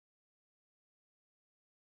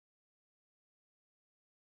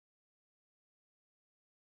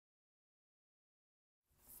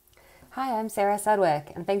Hi, I'm Sarah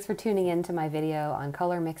Sedwick, and thanks for tuning in to my video on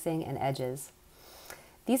color mixing and edges.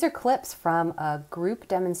 These are clips from a group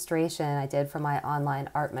demonstration I did for my online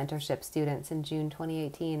art mentorship students in June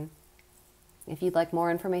 2018. If you'd like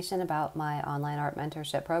more information about my online art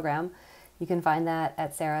mentorship program, you can find that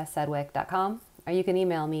at sarahsedwick.com, or you can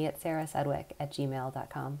email me at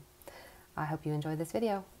sarahsedwick@gmail.com. I hope you enjoyed this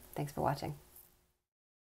video. Thanks for watching.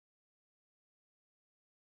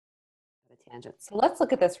 Tangent. So let's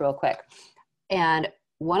look at this real quick. And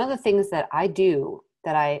one of the things that I do,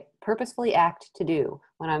 that I purposefully act to do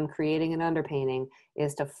when I'm creating an underpainting,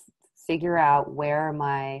 is to figure out where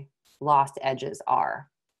my lost edges are.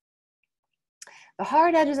 The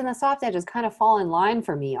hard edges and the soft edges kind of fall in line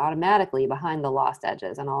for me automatically behind the lost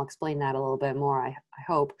edges, and I'll explain that a little bit more, I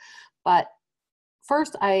hope. But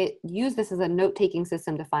first, I use this as a note-taking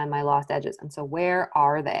system to find my lost edges. And so where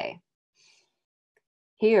are they?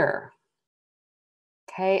 Here.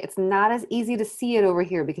 Okay, it's not as easy to see it over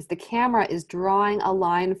here because the camera is drawing a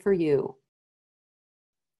line for you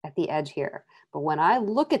at the edge here. But when I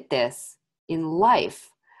look at this in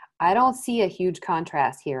life, I don't see a huge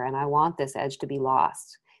contrast here, and I want this edge to be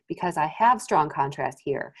lost because I have strong contrast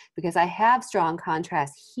here, because I have strong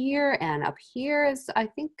contrast here, and up here is, I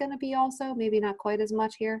think, going to be also maybe not quite as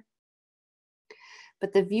much here.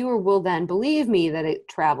 But the viewer will then believe me that it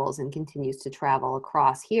travels and continues to travel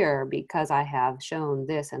across here because I have shown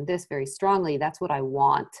this and this very strongly. That's what I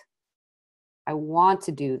want. I want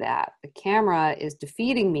to do that. The camera is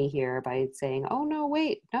defeating me here by saying, oh no,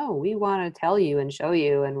 wait, no, we want to tell you and show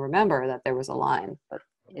you and remember that there was a line. But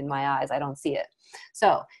in my eyes, I don't see it.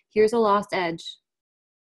 So here's a lost edge.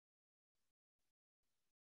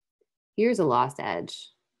 Here's a lost edge.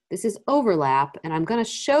 This is overlap, and I'm going to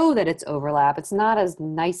show that it's overlap. It's not as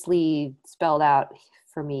nicely spelled out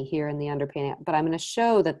for me here in the underpainting, but I'm going to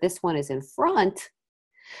show that this one is in front,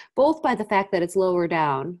 both by the fact that it's lower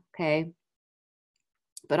down, okay,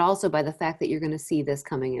 but also by the fact that you're going to see this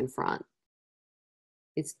coming in front.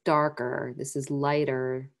 It's darker. This is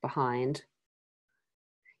lighter behind.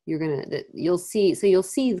 You'll see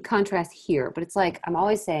the contrast here, but it's like I'm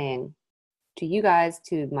always saying, to you guys,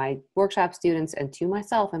 to my workshop students, and to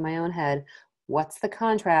myself in my own head, what's the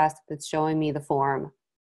contrast that's showing me the form?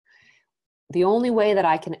 The only way that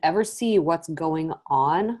I can ever see what's going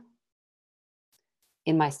on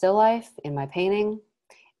in my still life, in my painting,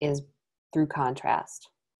 is through contrast,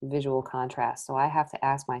 visual contrast. So I have to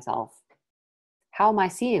ask myself, how am I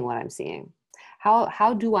seeing what I'm seeing?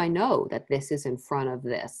 How do I know that this is in front of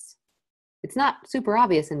this? It's not super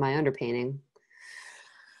obvious in my underpainting,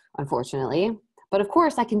 unfortunately, but of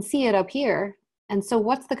course I can see it up here. And so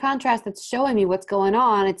what's the contrast that's showing me what's going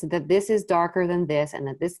on? It's that this is darker than this, and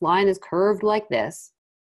that this line is curved like this.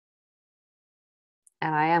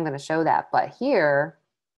 And I am going to show that, but here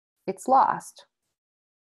it's lost.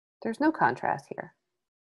 There's no contrast here.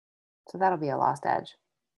 So that'll be a lost edge.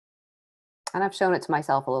 And I've shown it to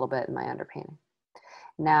myself a little bit in my underpainting.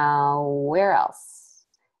 Now, where else?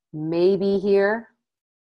 Maybe here,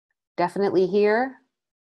 definitely here.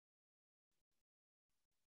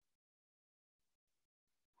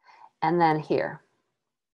 And then here.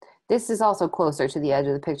 This is also closer to the edge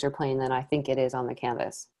of the picture plane than I think it is on the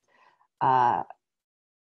canvas. But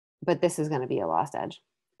this is going to be a lost edge.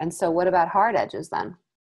 And so what about hard edges then?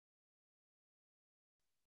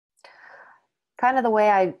 Kind of the way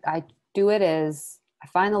I do it is I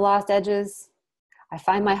find the lost edges, I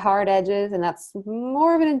find my hard edges, and that's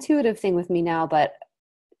more of an intuitive thing with me now, but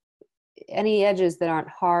any edges that aren't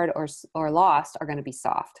hard or lost are going to be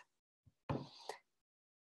soft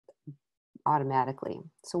automatically.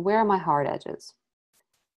 So where are my hard edges?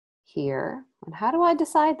 Here. And how do I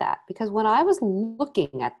decide that? Because when I was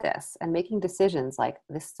looking at this and making decisions like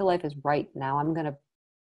this still life is right now, I'm going to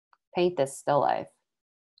paint this still life.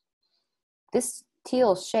 This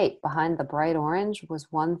teal shape behind the bright orange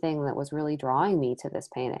was one thing that was really drawing me to this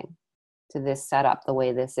painting, to this setup the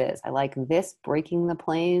way this is. I like this breaking the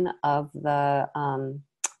plane of the,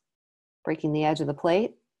 breaking the edge of the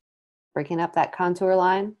plate, breaking up that contour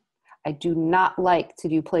line. I do not like to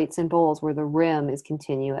do plates and bowls where the rim is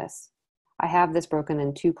continuous. I have this broken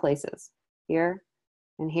in two places, here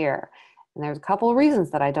and here. And there's a couple of reasons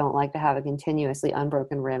that I don't like to have a continuously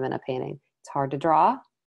unbroken rim in a painting. It's hard to draw.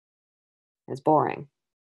 It's boring.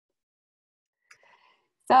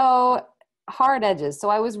 So hard edges. So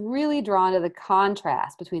I was really drawn to the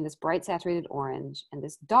contrast between this bright saturated orange and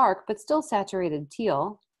this dark but still saturated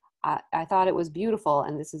teal. I thought it was beautiful,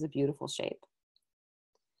 and this is a beautiful shape.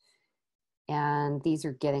 And these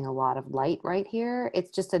are getting a lot of light right here. It's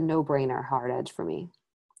just a no-brainer hard edge for me.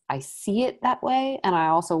 I see it that way, and I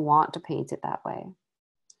also want to paint it that way.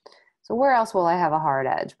 So where else will I have a hard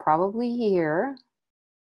edge? Probably here,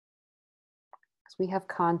 because we have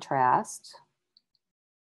contrast.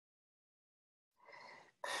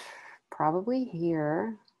 Probably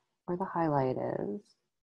here, where the highlight is.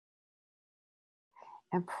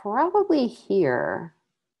 And probably here.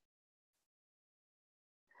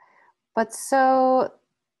 But so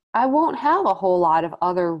I won't have a whole lot of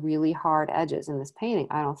other really hard edges in this painting,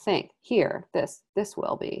 I don't think. Here, this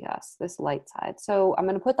will be, yes, this light side. So I'm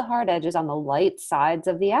going to put the hard edges on the light sides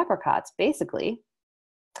of the apricots, basically,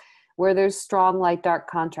 where there's strong light-dark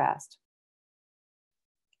contrast.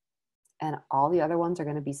 And all the other ones are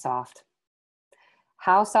going to be soft.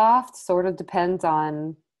 How soft sort of depends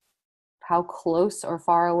on how close or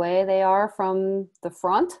far away they are from the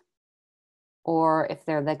front, or if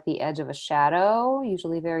they're like the edge of a shadow,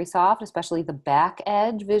 usually very soft, especially the back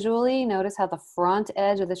edge visually. Notice how the front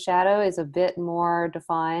edge of the shadow is a bit more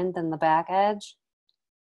defined than the back edge.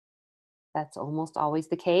 That's almost always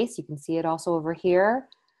the case. You can see it also over here.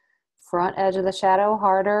 Front edge of the shadow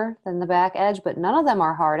harder than the back edge, but none of them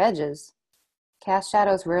are hard edges. Cast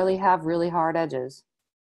shadows rarely have really hard edges.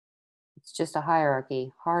 It's just a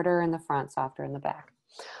hierarchy, harder in the front, softer in the back.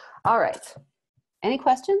 All right, any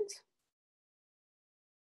questions?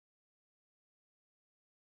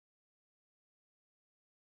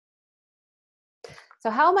 So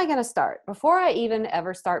how am I going to start? Before I even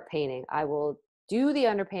ever start painting, I will do the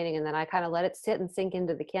underpainting and then I kind of let it sit and sink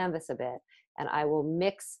into the canvas a bit. And I will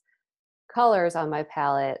mix colors on my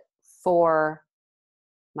palette for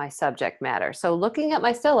my subject matter. So looking at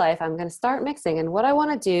my still life, I'm going to start mixing. And what I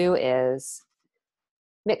want to do is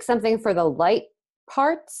mix something for the light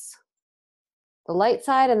parts, the light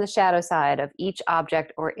side and the shadow side of each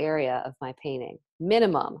object or area of my painting.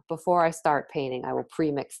 Minimum, before I start painting, I will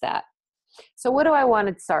pre-mix that. So what do I want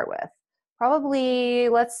to start with? Probably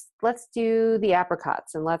let's do the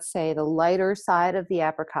apricots, and let's say the lighter side of the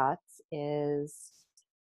apricots is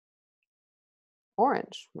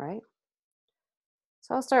orange, right?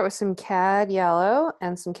 So I'll start with some cad yellow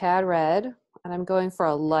and some cad red, and I'm going for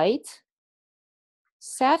a light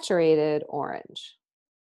saturated orange.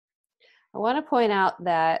 I want to point out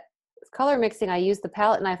that with color mixing, I use the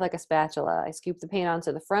palette knife like a spatula. I scoop the paint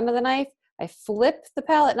onto the front of the knife, I flip the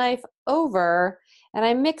palette knife over, and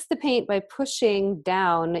I mix the paint by pushing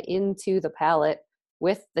down into the palette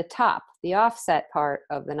with the top, the offset part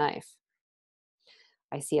of the knife.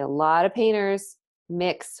 I see a lot of painters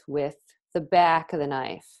mix with the back of the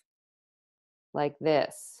knife, like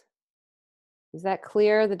this. Is that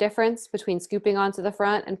clear, the difference between scooping onto the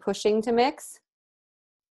front and pushing to mix?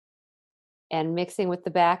 And mixing with the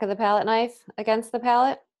back of the palette knife against the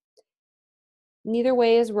palette? Neither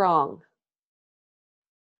way is wrong.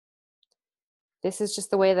 This is just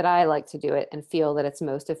the way that I like to do it and feel that it's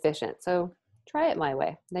most efficient. So try it my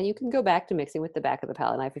way. Then you can go back to mixing with the back of the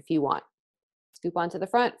palette knife if you want. Scoop onto the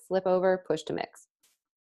front, flip over, push to mix.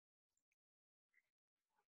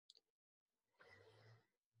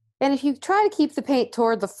 And if you try to keep the paint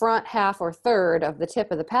toward the front half or third of the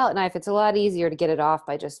tip of the palette knife, it's a lot easier to get it off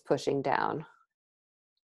by just pushing down.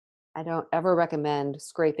 I don't ever recommend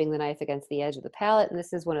scraping the knife against the edge of the palette, and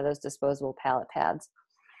this is one of those disposable palette pads.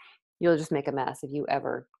 You'll just make a mess if you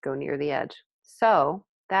ever go near the edge. So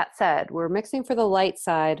that said, we're mixing for the light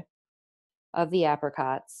side of the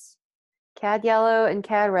apricots. Cad yellow and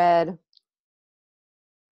cad red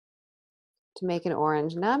to make an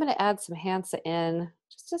orange. Now I'm going to add some Hansa in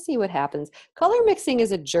just to see what happens. Color mixing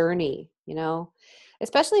is a journey, you know,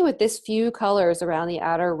 especially with this few colors around the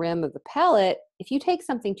outer rim of the palette. If you take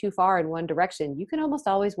something too far in one direction, you can almost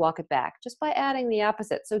always walk it back just by adding the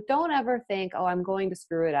opposite. So don't ever think, oh, I'm going to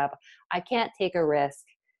screw it up. I can't take a risk.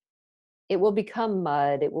 It will become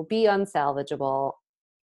mud. It will be unsalvageable.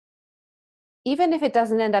 Even if it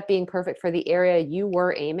doesn't end up being perfect for the area you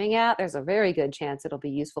were aiming at, there's a very good chance it'll be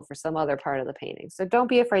useful for some other part of the painting. So don't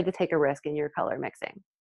be afraid to take a risk in your color mixing.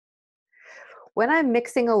 When I'm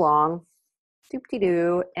mixing along,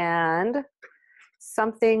 doop-de-doo, and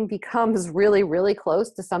something becomes really, really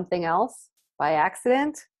close to something else by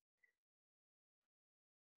accident,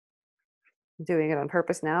 I'm doing it on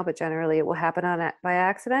purpose now, but generally it will happen by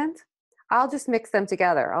accident, I'll just mix them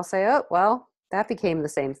together. I'll say, oh, well, that became the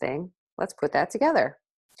same thing. Let's put that together.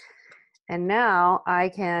 And now I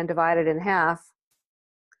can divide it in half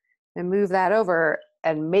and move that over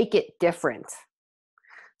and make it different.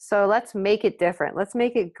 So let's make it different. Let's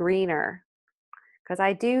make it greener, because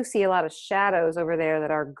I do see a lot of shadows over there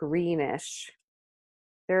that are greenish.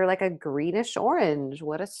 They're like a greenish orange.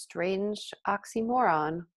 What a strange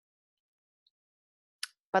oxymoron.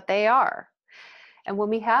 But they are. And when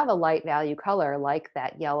we have a light value color like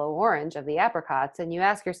that yellow orange of the apricots, and you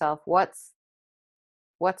ask yourself, what's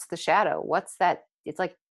the shadow? What's that? It's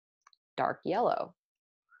like dark yellow.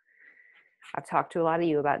 I've talked to a lot of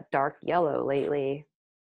you about dark yellow lately,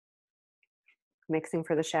 mixing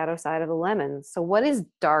for the shadow side of the lemons. So what is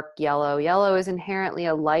dark yellow? Yellow is inherently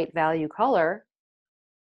a light value color.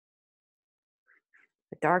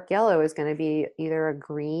 The dark yellow is going to be either a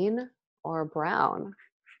green or a brown.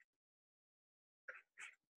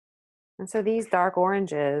 And so these dark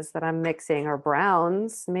oranges that I'm mixing are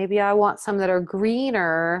browns. Maybe I want some that are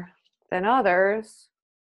greener than others.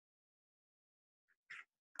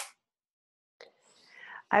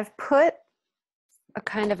 I've put a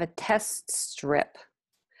kind of a test strip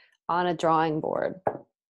on a drawing board.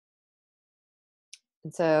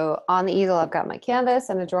 And so on the easel, I've got my canvas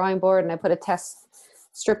and a drawing board, and I put a test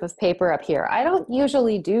strip of paper up here. I don't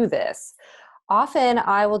usually do this. Often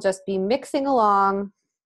I will just be mixing along.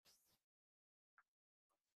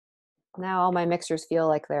 Now all my mixers feel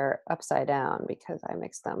like they're upside down because I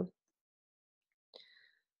mixed them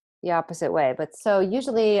the opposite way. But so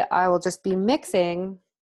usually I will just be mixing.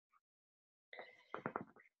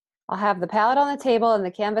 I'll have the palette on the table and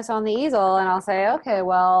the canvas on the easel, and I'll say, okay,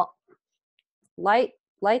 well, light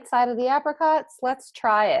side of the apricots, let's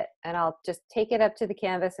try it. And I'll just take it up to the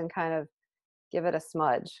canvas and kind of give it a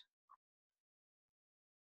smudge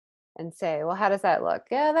and say, well, how does that look?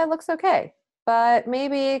 Yeah, that looks okay. But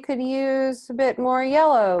maybe it could use a bit more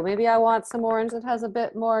yellow. Maybe I want some orange that has a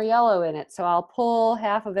bit more yellow in it. So I'll pull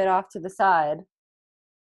half of it off to the side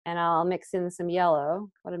and I'll mix in some yellow.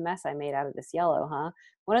 What a mess I made out of this yellow, huh?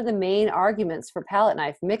 One of the main arguments for palette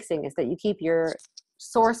knife mixing is that you keep your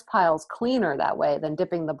source piles cleaner that way than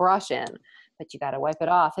dipping the brush in, but you got to wipe it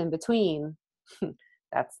off in between.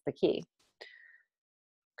 That's the key.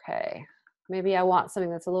 Okay. Maybe I want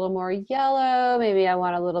something that's a little more yellow. Maybe I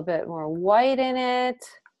want a little bit more white in it.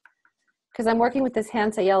 Because I'm working with this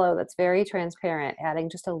Hansa yellow that's very transparent. Adding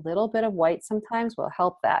just a little bit of white sometimes will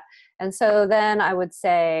help that. And so then I would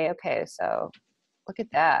say, okay, so look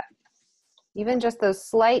at that. Even just those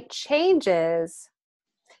slight changes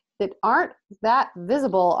that aren't that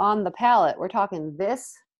visible on the palette. We're talking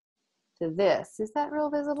this to this. Is that real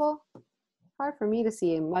visible? Hard for me to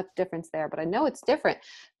see much difference there, but I know it's different.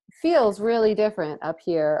 Feels really different up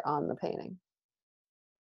here on the painting.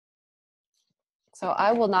 So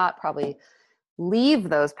I will not probably leave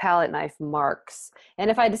those palette knife marks.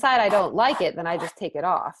 And if I decide I don't like it, then I just take it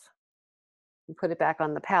off and put it back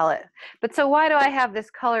on the palette. But so why do I have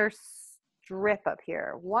this color strip up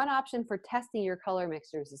here? One option for testing your color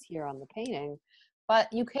mixtures is here on the painting,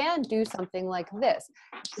 but you can do something like this.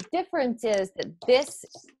 The difference is that this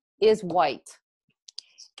is white.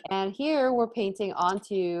 And here we're painting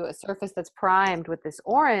onto a surface that's primed with this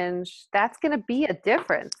orange. That's going to be a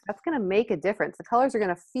difference. That's going to make a difference. The colors are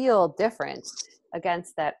going to feel different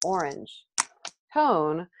against that orange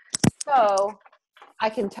tone. So I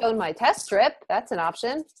can tone my test strip. That's an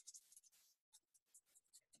option.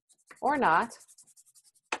 Or not.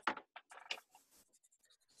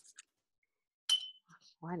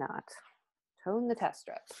 Why not? Tone the test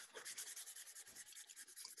strip.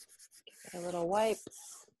 Give it a little wipe.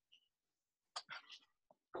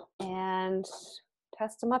 And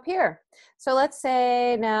test them up here. So let's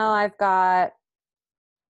say now I've got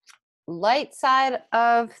light side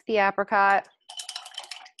of the apricot.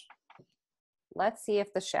 Let's see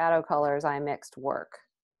if the shadow colors I mixed work.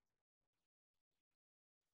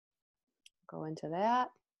 Go into that.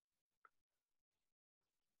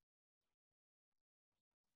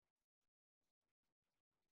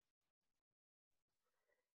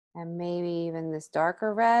 And maybe even this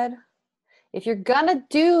darker red. If you're gonna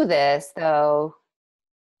do this though,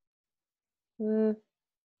 I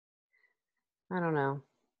don't know.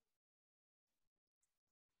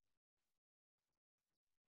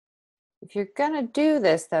 If you're gonna do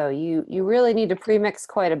this though, you really need to pre-mix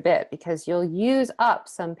quite a bit because you'll use up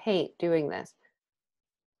some paint doing this.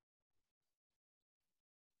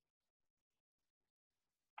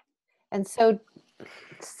 And so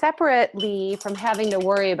separately from having to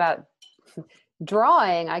worry about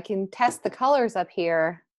drawing, I can test the colors up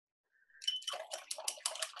here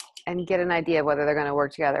and get an idea of whether they're going to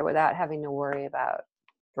work together without having to worry about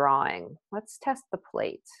drawing. Let's test the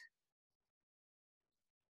plate.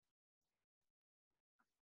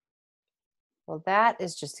 Well, that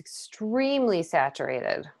is just extremely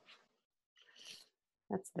saturated.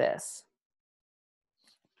 That's this.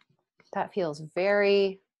 That feels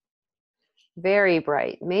very, very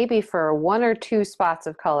bright. Maybe for one or two spots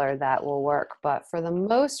of color that will work, but for the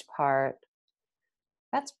most part,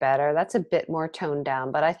 That's better. That's a bit more toned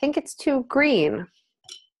down, but I think it's too green.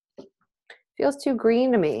 Feels too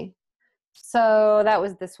green to me. So that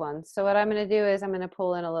was this one. So what I'm going to do is I'm going to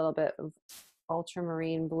pull in a little bit of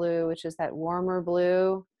ultramarine blue, which is that warmer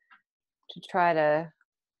blue, to try to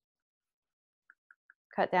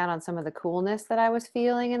cut down on some of the coolness that I was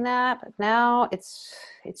feeling in that. But now it's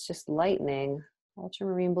just lightening.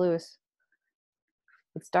 Ultramarine blue is,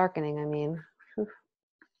 it's darkening, I mean. Whew.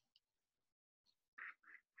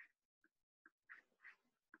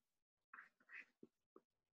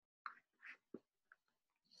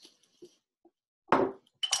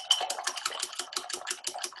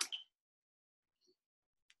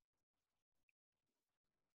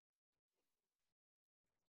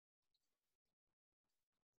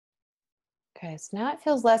 Okay, so now it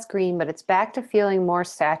feels less green, but it's back to feeling more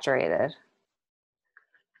saturated.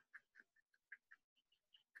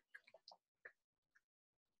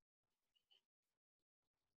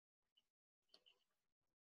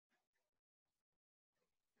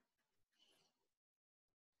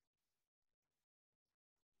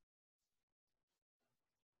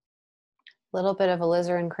 Little bit of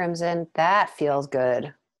alizarin crimson, that feels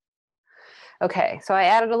good. Okay, so I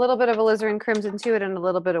added a little bit of alizarin crimson to it and a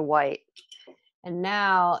little bit of white. And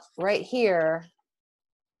now right here,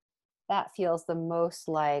 that feels the most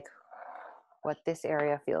like what this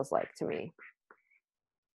area feels like to me.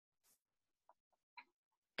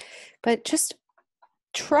 But just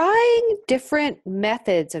trying different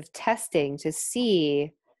methods of testing to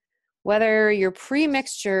see whether your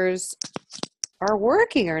pre-mixtures are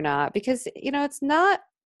working or not, because it's not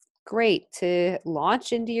great to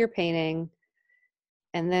launch into your painting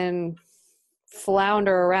and then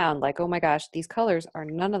flounder around like, oh my gosh, these colors are,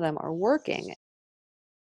 none of them are working.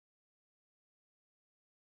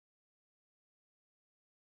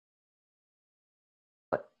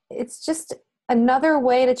 It's just another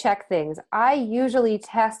way to check things. I usually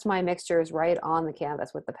test my mixtures right on the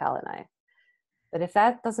canvas with the palette knife. But if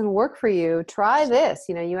that doesn't work for you, try this.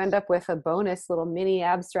 You end up with a bonus little mini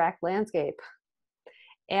abstract landscape.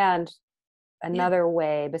 And another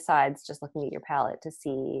way besides just looking at your palette to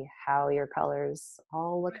see how your colors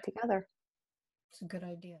all look together. It's a good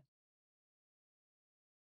idea.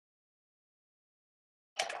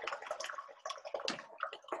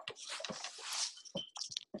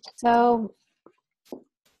 So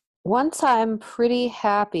once I'm pretty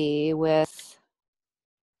happy with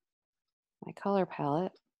my color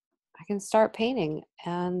palette, I can start painting.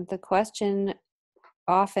 And the question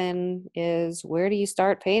often is, where do you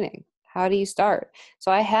start painting? How do you start?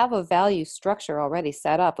 So I have a value structure already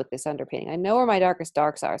set up with this underpainting. I know where my darkest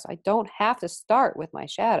darks are, so I don't have to start with my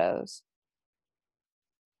shadows,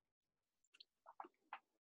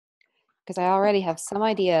 because I already have some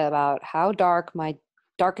idea about how dark my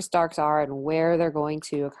darkest darks are and where they're going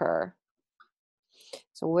to occur.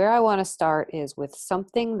 So where I want to start is with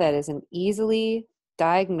something that is an easily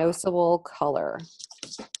diagnosable color.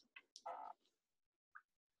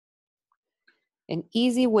 An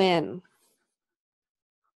easy win.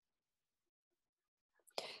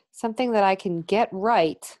 Something that I can get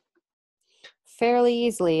right fairly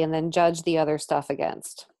easily and then judge the other stuff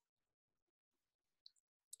against.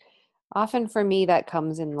 Often for me, that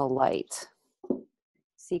comes in the light.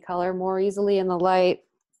 See color more easily in the light.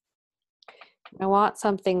 I want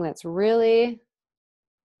something that's really,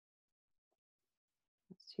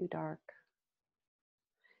 it's too dark,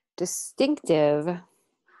 distinctive.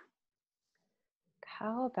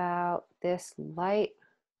 How about this light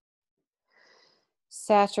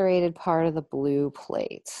saturated part of the blue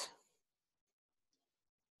plate?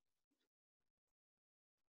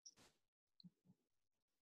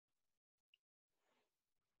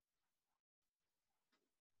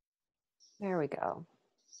 There we go.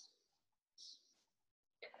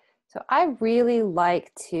 So I really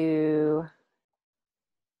like to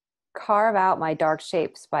carve out my dark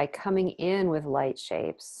shapes by coming in with light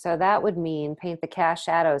shapes. So that would mean paint the cast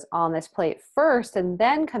shadows on this plate first and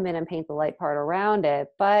then come in and paint the light part around it.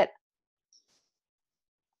 But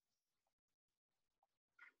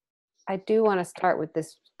I do want to start with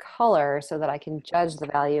this color so that I can judge the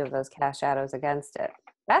value of those cast shadows against it.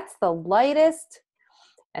 That's the lightest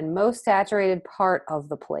and most saturated part of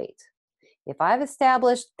the plate. If I've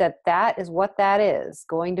established that that is what that is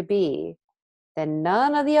going to be, then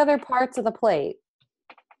none of the other parts of the plate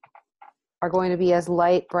are going to be as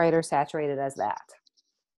light, bright, or saturated as that.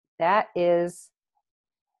 That is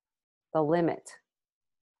the limit.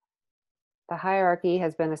 The hierarchy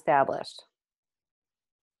has been established.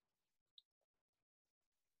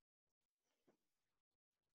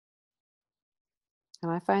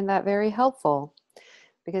 And I find that very helpful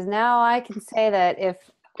Because now I can say that if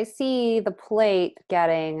I see the plate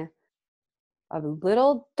getting a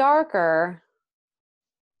little darker,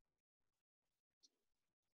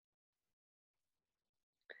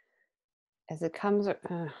 as it comes,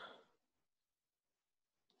 a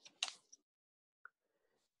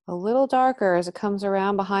little darker as it comes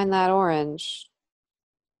around behind that orange.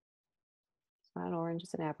 It's not orange,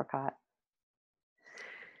 it's an apricot.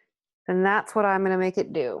 And that's what I'm going to make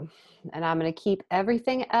it do. And I'm going to keep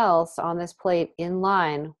everything else on this plate in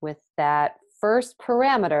line with that first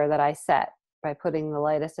parameter that I set by putting the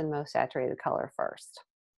lightest and most saturated color first.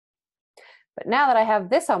 But now that I have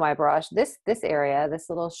this on my brush, this area, this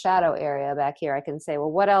little shadow area back here, I can say,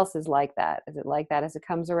 well, what else is like that? Is it like that as it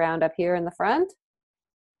comes around up here in the front?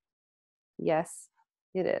 Yes,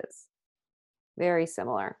 it is. Very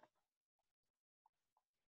similar.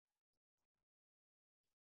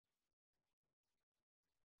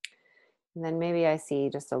 And then maybe I see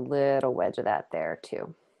just a little wedge of that there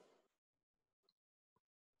too.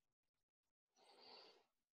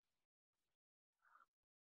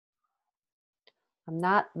 I'm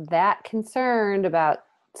not that concerned about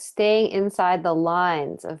staying inside the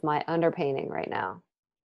lines of my underpainting right now.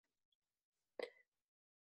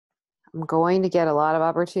 I'm going to get a lot of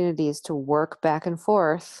opportunities to work back and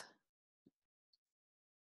forth